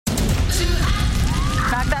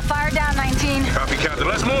Captain.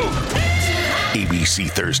 Let's move.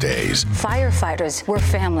 ABC Thursdays. Firefighters, we're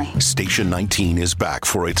family. Station 19 is back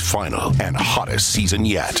for its final and hottest season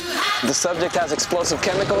yet. The subject has explosive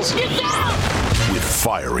chemicals. With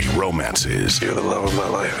fiery romances. You're the love of my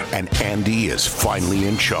life. And Andy is finally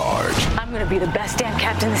in charge. I'm going to be the best damn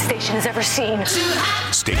captain the station has ever seen.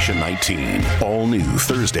 Station 19. All new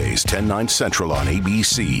Thursdays, 10/9 Central on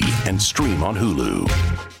ABC and stream on Hulu.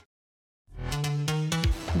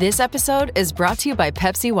 This episode is brought to you by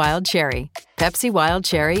Pepsi Wild Cherry. Pepsi Wild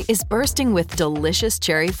Cherry is bursting with delicious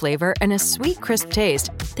cherry flavor and a sweet, crisp taste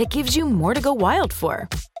that gives you more to go wild for.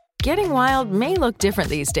 Getting wild may look different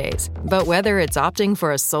these days, but whether it's opting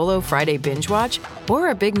for a solo Friday binge watch or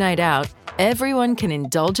a big night out, everyone can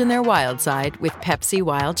indulge in their wild side with Pepsi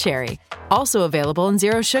Wild Cherry. Also available in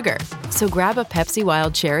Zero Sugar. So grab a Pepsi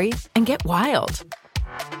Wild Cherry and get wild.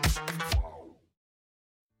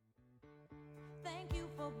 Thank you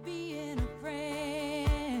for being a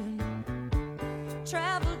friend.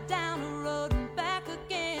 Travel down the road and back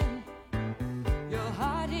again. Your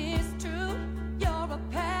heart is true. You're a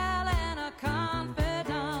pal and a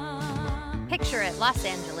confidant. Picture it, Los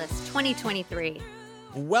Angeles, 2023.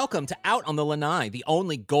 Welcome to Out on the Lanai, the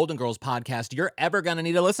only Golden Girls podcast you're ever going to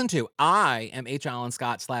need to listen to. I am H. Allen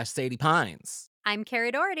Scott / Sadie Pines. I'm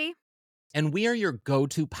Carrie Doherty. And we are your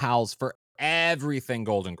go-to pals for everything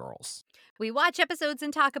Golden Girls. We watch episodes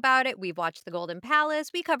and talk about it. We've watched The Golden Palace.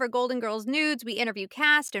 We cover Golden Girls nudes. We interview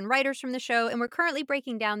cast and writers from the show. And we're currently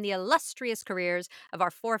breaking down the illustrious careers of our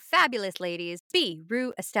four fabulous ladies, Bea,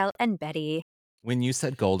 Rue, Estelle, and Betty. When you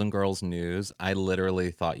said Golden Girls news, I literally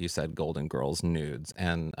thought you said Golden Girls nudes.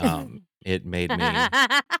 And it made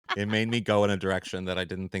me go in a direction that I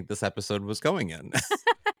didn't think this episode was going in.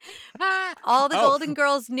 All the Golden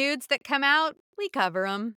Girls nudes that come out, we cover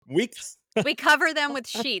them. We cover them with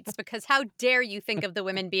sheets because how dare you think of the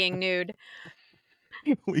women being nude?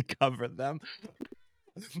 We cover them.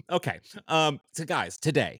 Okay. So guys,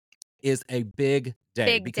 today is a big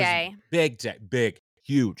day. Big day. Big day. Big.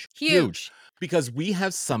 Huge. Because we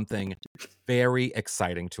have something very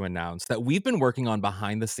exciting to announce that we've been working on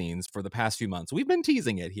behind the scenes for the past few months. We've been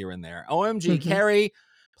teasing it here and there. OMG, Carrie,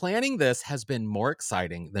 planning this has been more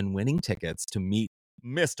exciting than winning tickets to meet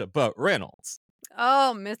Mr. Burt Reynolds.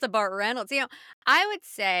 Oh, Mr. Burt Reynolds. You know, I would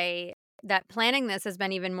say that planning this has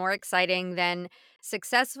been even more exciting than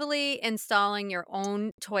successfully installing your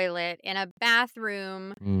own toilet in a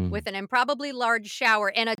bathroom with an improbably large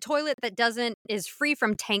shower and a toilet that is free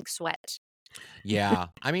from tank sweat. Yeah.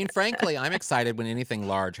 I mean, frankly, I'm excited when anything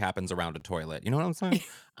large happens around a toilet. You know what I'm saying?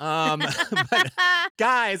 But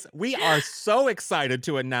guys, we are so excited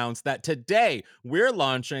to announce that today we're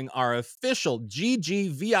launching our official GG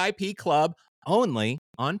VIP club only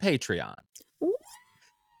on Patreon.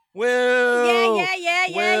 Woo!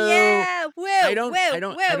 Yeah. Woo! I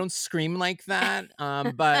don't scream like that.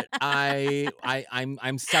 But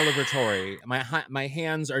I'm celebratory. My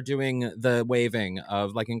hands are doing the waving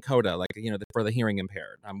of like in Coda, like for the hearing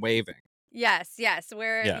impaired. I'm waving. Yes.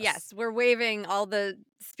 We're waving all the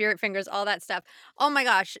spirit fingers, all that stuff. Oh my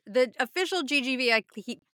gosh, the official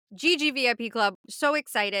GG VIP Club. So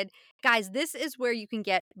excited. Guys, this is where you can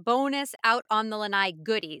get bonus Out on the Lanai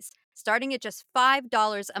goodies, starting at just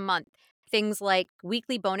 $5 a month. Things like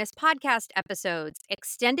weekly bonus podcast episodes,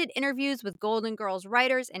 extended interviews with Golden Girls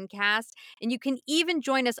writers and cast, and you can even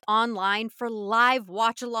join us online for live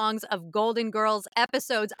watch-alongs of Golden Girls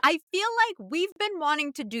episodes. I feel like we've been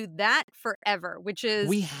wanting to do that forever, which is...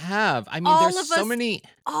 We have. I mean, there's so many...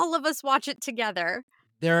 All of us watch it together.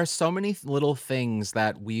 There are so many little things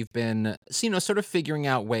that we've been, sort of figuring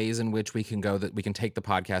out ways in which we can go, that we can take the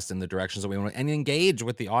podcast in the directions that we want and engage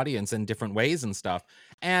with the audience in different ways and stuff.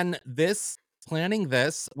 And planning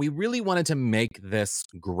this, we really wanted to make this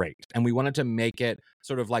great. And we wanted to make it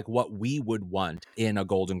sort of like what we would want in a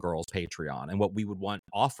Golden Girls Patreon and what we would want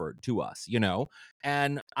offered to us,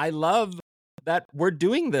 And I love that we're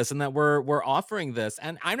doing this and that we're offering this.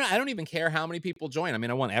 And I don't even care how many people join. I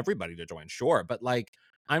mean, I want everybody to join, sure. But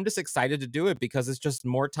I'm just excited to do it because it's just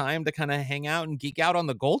more time to kind of hang out and geek out on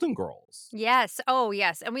the Golden Girls. Yes. Oh,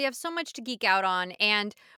 yes. And we have so much to geek out on.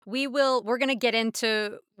 And we're going to get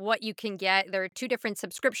into what you can get. There are 2 different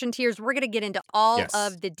subscription tiers. We're going to get into all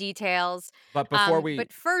of the details. But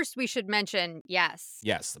but first we should mention, yes,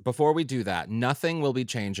 before we do that, nothing will be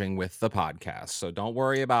changing with the podcast. So don't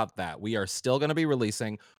worry about that. We are still going to be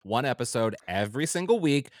releasing 1 episode every single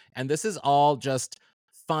week. And this is all just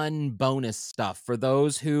fun bonus stuff for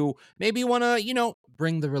those who maybe want to,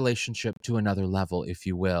 bring the relationship to another level, if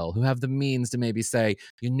you will, who have the means to maybe say,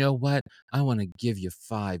 you know what, I want to give you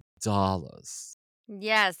 $5.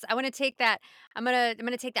 Yes, I want to take that. I'm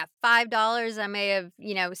gonna take that $5 I may have,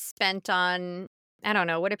 spent on. I don't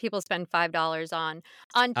know. What do people spend $5 on?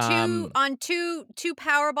 On two Um, on two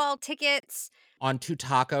Powerball tickets on 2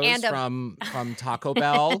 tacos and a from Taco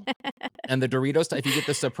Bell and the Doritos. If you get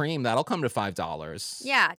the Supreme, that'll come to $5.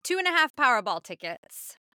 yeah, 2.5 Powerball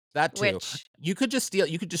tickets. That too. Which You could just steal.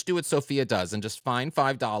 You could just do what Sophia does and just find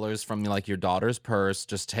 $5 from like your daughter's purse.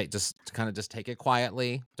 Just kind of just take it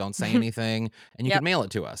quietly. Don't say anything, and you Yep. can mail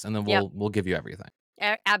it to us, and then Yep. we'll give you everything.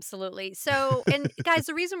 Absolutely. So, and guys,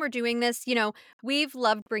 the reason we're doing this, we've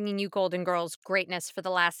loved bringing you Golden Girls greatness for the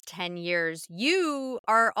last 10 years. You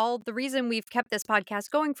are all the reason we've kept this podcast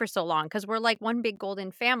going for so long because we're like one big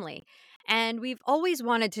golden family. And we've always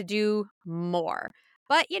wanted to do more.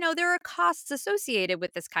 But, there are costs associated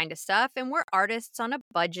with this kind of stuff. And we're artists on a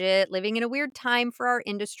budget, living in a weird time for our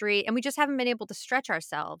industry. And we just haven't been able to stretch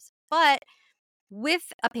ourselves. But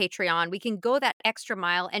with a Patreon, we can go that extra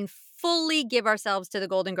mile and fully give ourselves to the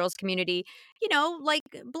Golden Girls community, like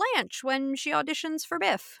Blanche when she auditions for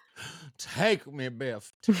Biff. Take me,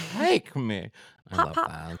 Biff. Take me. I Pop, love pop.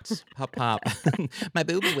 that. Pop, pop. My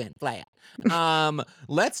booby went flat.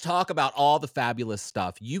 Let's talk about all the fabulous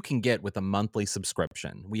stuff you can get with a monthly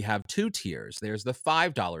subscription. We have 2 tiers. There's the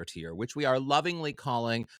 $5 tier, which we are lovingly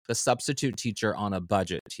calling the Substitute Teacher on a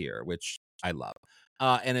Budget tier, which I love.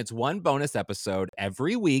 And it's one bonus episode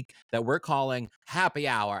every week that we're calling Happy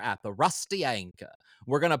Hour at the Rusty Anchor.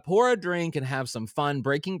 We're going to pour a drink and have some fun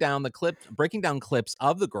breaking down clips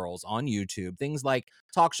of the girls on YouTube. Things like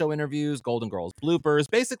talk show interviews, Golden Girls bloopers,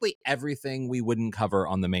 basically everything we wouldn't cover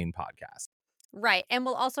on the main podcast. Right. And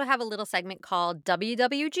we'll also have a little segment called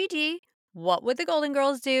WWGD. What would the Golden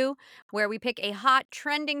Girls do? Where we pick a hot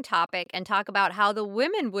trending topic and talk about how the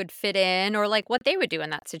women would fit in or like what they would do in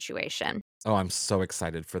that situation. Oh, I'm so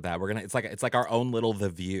excited for that. It's like our own little The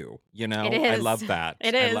View, It I is. love that.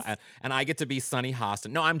 It is. And I get to be Sunny Hostin.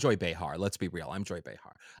 No, I'm Joy Behar. Let's be real. I'm Joy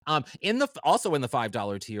Behar. Also in the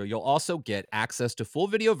 $5 tier, you'll also get access to full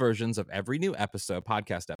video versions of every new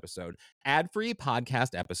podcast episode, ad-free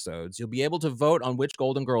podcast episodes. You'll be able to vote on which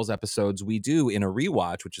Golden Girls episodes we do in a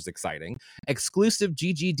rewatch, which is exciting. Exclusive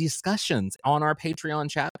GG discussions on our Patreon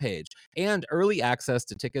chat page, and early access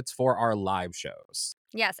to tickets for our live shows.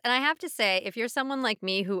 Yes, and I have to say, if you're someone like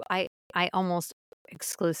me who I almost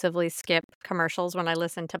exclusively skip commercials when I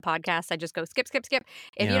listen to podcasts, I just go skip, skip, skip.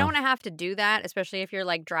 If you Yeah. don't have to do that, especially if you're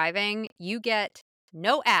like driving, you get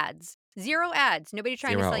no ads, 0 ads, nobody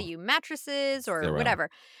trying to sell Zero. you mattresses or Zero. whatever.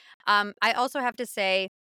 I also have to say,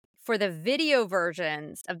 for the video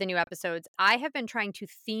versions of the new episodes, I have been trying to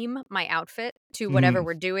theme my outfit to whatever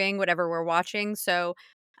we're doing, whatever we're watching. So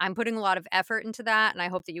I'm putting a lot of effort into that, and I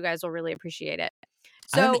hope that you guys will really appreciate it.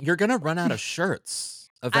 So You're gonna run out of shirts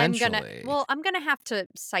eventually. I'm gonna have to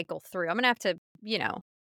cycle through. I'm gonna have to, Yeah.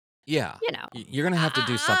 You're gonna have to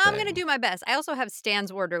do something. I'm gonna do my best. I also have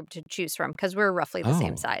Stan's wardrobe to choose from because we're roughly the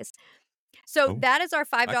same Oh. size. So Oh, that is our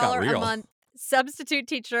 $5 got a real. month substitute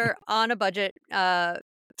teacher on a budget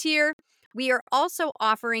tier. We are also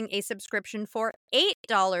offering a subscription for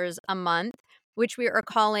 $8 a month, which we are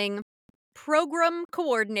calling Program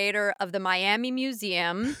Coordinator of the Miami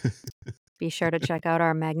Museum. Be sure to check out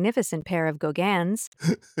our magnificent pair of Gauguins.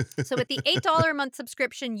 So with the $8 a month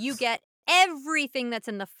subscription, you get everything that's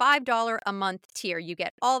in the $5 a month tier. You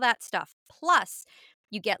get all that stuff. Plus,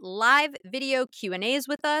 you get live video Q&As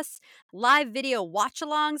with us, live video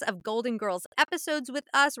watch-alongs of Golden Girls episodes with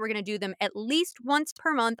us. We're going to do them at least once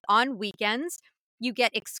per month on weekends. You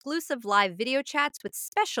get exclusive live video chats with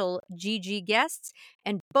special GG guests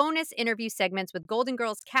and bonus interview segments with Golden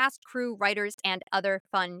Girls cast, crew, writers, and other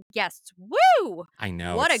fun guests. Woo! I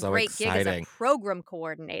know. What it's a so great gig as a exciting. program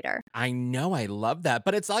coordinator. I know, I love that.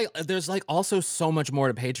 But it's like there's like also so much more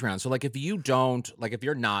to Patreon. So like if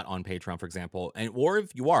you're not on Patreon, for example, or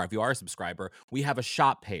if you are a subscriber, we have a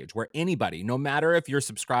shop page where anybody, no matter if you're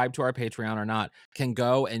subscribed to our Patreon or not, can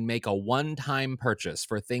go and make a one-time purchase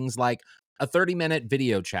for things like a 30-minute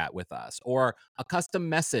video chat with us, or a custom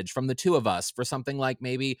message from the two of us for something like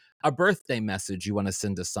maybe a birthday message you want to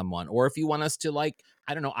send to someone, or if you want us to like,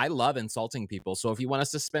 I don't know, I love insulting people. So if you want us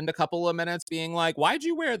to spend a couple of minutes being like, why'd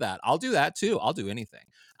you wear that? I'll do that too. I'll do anything.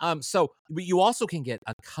 So you also can get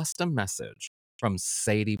a custom message from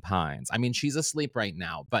Sadie Pines. I mean, she's asleep right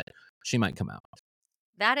now, but she might come out.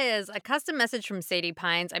 That is a custom message from Sadie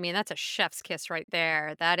Pines. I mean, that's a chef's kiss right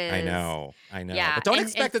there. That is. I know. Yeah, But don't and-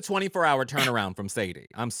 expect a 24-hour turnaround from Sadie.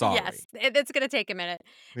 I'm sorry. Yes, it's going to take a minute.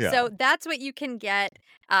 Yeah. So that's what you can get.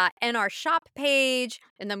 and our shop page.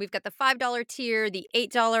 And then we've got the $5 tier, the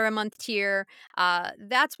 $8 a month tier.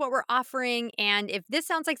 That's what we're offering. And if this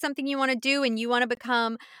sounds like something you want to do and you want to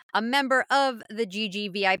become a member of the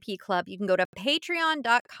GG VIP Club, you can go to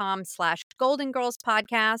patreon.com/Golden Girls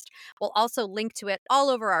Podcast. We'll also link to it all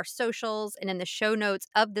over our socials and in the show notes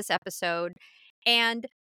of this episode. And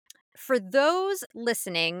for those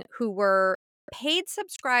listening who were paid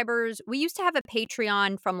subscribers, we used to have a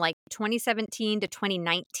Patreon from like 2017 to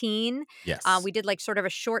 2019. Yes. We did like sort of a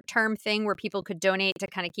short-term thing where people could donate to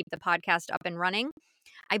kind of keep the podcast up and running.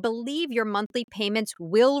 I believe your monthly payments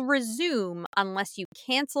will resume unless you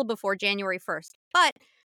cancel before January 1st. But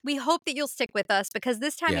we hope that you'll stick with us because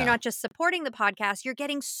this time you're not just supporting the podcast, you're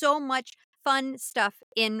getting so much fun stuff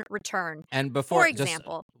in return. And before, for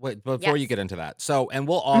example, before you get into that, so and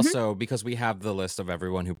we'll also because we have the list of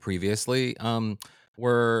everyone who previously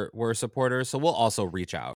were supporters, so we'll also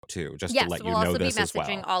reach out too, just to let you know this as well. We'll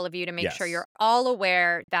also be messaging all of you to make sure you're all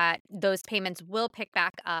aware that those payments will pick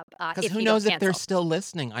back up. Because who knows if they're still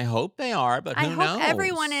listening? I hope they are, but who knows? I hope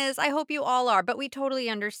everyone is. I hope you all are, but we totally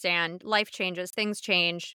understand. Life changes, things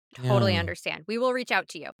change. Totally understand. We will reach out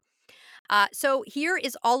to you. So here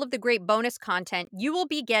is all of the great bonus content you will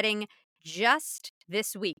be getting just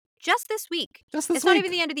this week. Just this week. It's not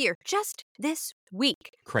even the end of the year. Just this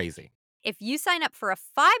week. Crazy. If you sign up for a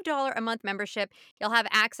 $5 a month membership, you'll have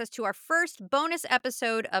access to our first bonus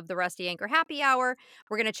episode of the Rusty Anchor Happy Hour.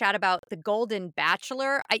 We're going to chat about the Golden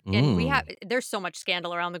Bachelor. And there's so much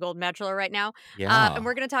scandal around the Golden Bachelor right now. Yeah. And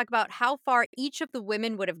we're going to talk about how far each of the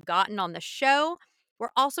women would have gotten on the show.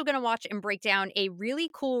 We're also going to watch and break down a really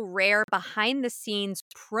cool, rare behind-the-scenes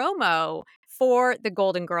promo for the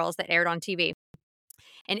Golden Girls that aired on TV.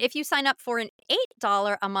 And if you sign up for an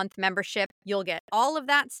 $8 a month membership, you'll get all of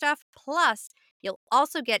that stuff. Plus, you'll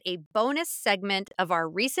also get a bonus segment of our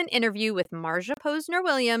recent interview with Marja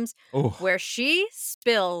Posner-Williams, where she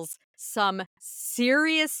spills some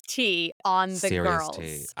serious tea on the girls.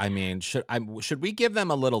 Tea. I mean, should we give them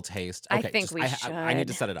a little taste? Okay, I think we should. I need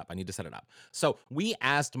to set it up. So we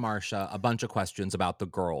asked Marcia a bunch of questions about the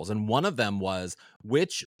girls, and one of them was,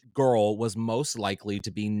 which girl was most likely to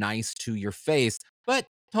be nice to your face, but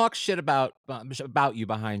talk shit about you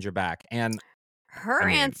behind your back? And her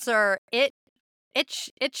answer, it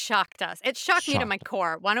shocked us. It shocked me to my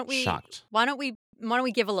core. Why don't we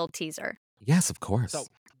give a little teaser? Yes, of course. So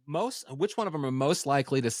which one of them are most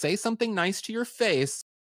likely to say something nice to your face?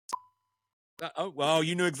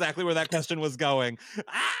 You knew exactly where that question was going.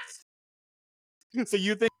 So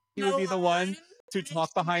you think you would be the one to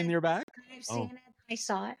talk behind your back? I've seen it. I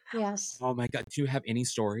saw it. Yes. Oh my God. Do you have any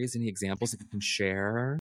stories, any examples that you can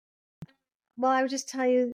share? Well, I would just tell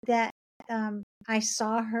you that I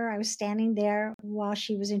saw her. I was standing there while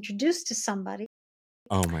she was introduced to somebody.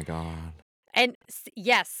 Oh my God. And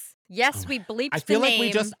yes, we bleeped I feel the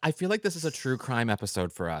like name. I feel like this is a true crime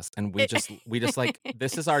episode for us, and we just like,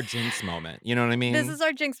 this is our jinx moment. You know what I mean? This is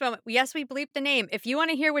our jinx moment. Yes, we bleeped the name. If you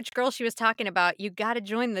want to hear which girl she was talking about, you got to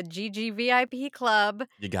join the GG VIP Club.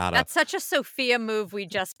 You gotta. That's such a Sophia move we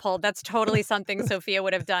just pulled. That's totally something Sophia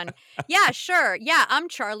would have done. Yeah, sure. Yeah, I'm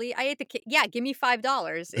Charlie. I ate the kid. Yeah, give me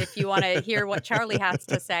 $5 if you want to hear what Charlie has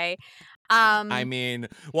to say. I mean,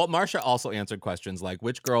 well, Marcia also answered questions like,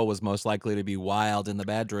 which girl was most likely to be wild in the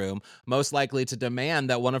bedroom, most likely to demand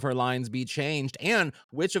that one of her lines be changed, and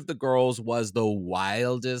which of the girls was the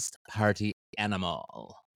wildest party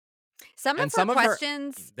animal? Some of her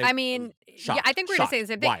questions, I mean, shocked, I think we're going to say the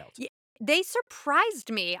same thing. Wild. They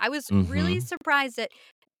surprised me. I was really surprised that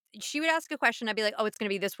she would ask a question. I'd be like, oh, it's going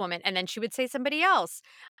to be this woman. And then she would say somebody else.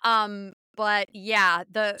 But yeah,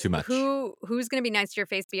 Too much. Who's going to be nice to your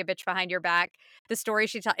face, be a bitch behind your back. The story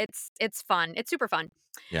she tells, it's fun. It's super fun.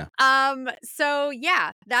 Yeah. So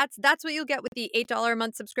yeah, that's what you'll get with the $8 a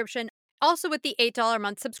month subscription. Also with the $8 a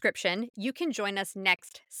month subscription, you can join us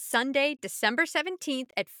next Sunday, December 17th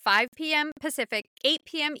at 5 p.m. Pacific, 8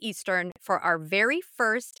 p.m. Eastern for our very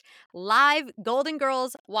first live Golden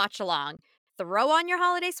Girls watch along. Throw on your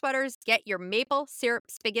holiday sweaters, get your maple syrup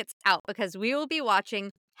spigots out because we will be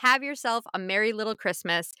watching Have Yourself a Merry Little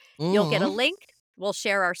Christmas. You'll get a link. We'll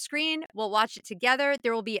share our screen. We'll watch it together.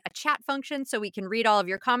 There will be a chat function so we can read all of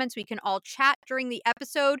your comments. We can all chat during the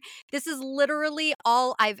episode. This is literally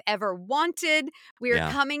all I've ever wanted. We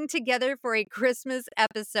are coming together for a Christmas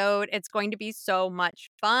episode. It's going to be so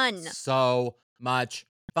much fun. So much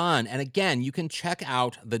fun. And again, you can check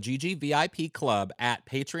out the GG VIP Club at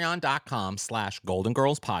patreon.com/Golden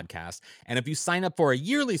Girls Podcast. And if you sign up for a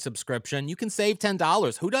yearly subscription, you can save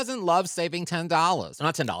 $10. Who doesn't love saving $10?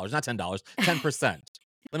 Not $10, 10%.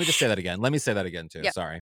 Let me just say that again. Let me say that again too. Yep.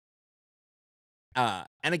 Sorry.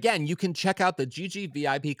 And again, you can check out the GG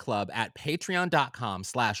VIP Club at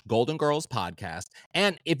patreon.com/Golden Girls Podcast.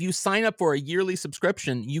 And if you sign up for a yearly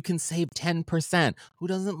subscription, you can save 10%. Who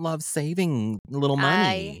doesn't love saving a little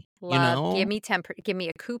money? Give me give me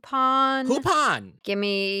a coupon. Give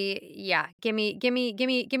me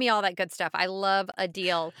all that good stuff. I love a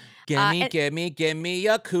deal. Give me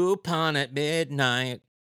a coupon at midnight.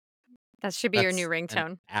 That should be your new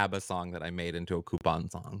ringtone. An ABBA song that I made into a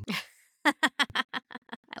coupon song. I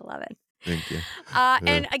love it. Thank you.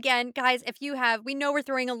 And again, guys, we know we're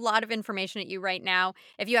throwing a lot of information at you right now.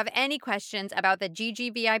 If you have any questions about the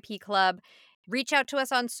GG VIP Club, reach out to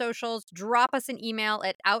us on socials. Drop us an email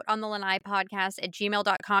at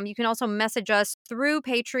outonthelanai@gmail.com. You can also message us through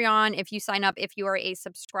Patreon if you sign up, if you are a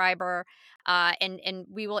subscriber, and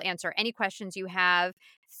we will answer any questions you have.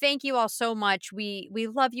 Thank you all so much. We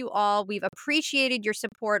love you all. We've appreciated your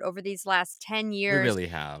support over these last 10 years. We really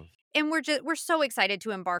have. And we're so excited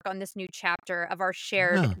to embark on this new chapter of our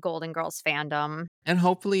shared Golden Girls fandom. And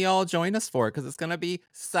hopefully y'all join us for it, because it's going to be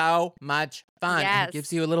so much fun. Yes. And it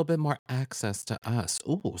gives you a little bit more access to us.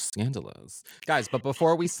 Ooh, scandalous. Guys, but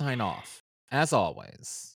before we sign off, as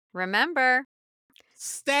always, remember,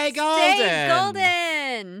 stay golden. Stay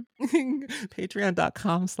golden.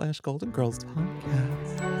 Patreon.com/Golden Girls Podcast.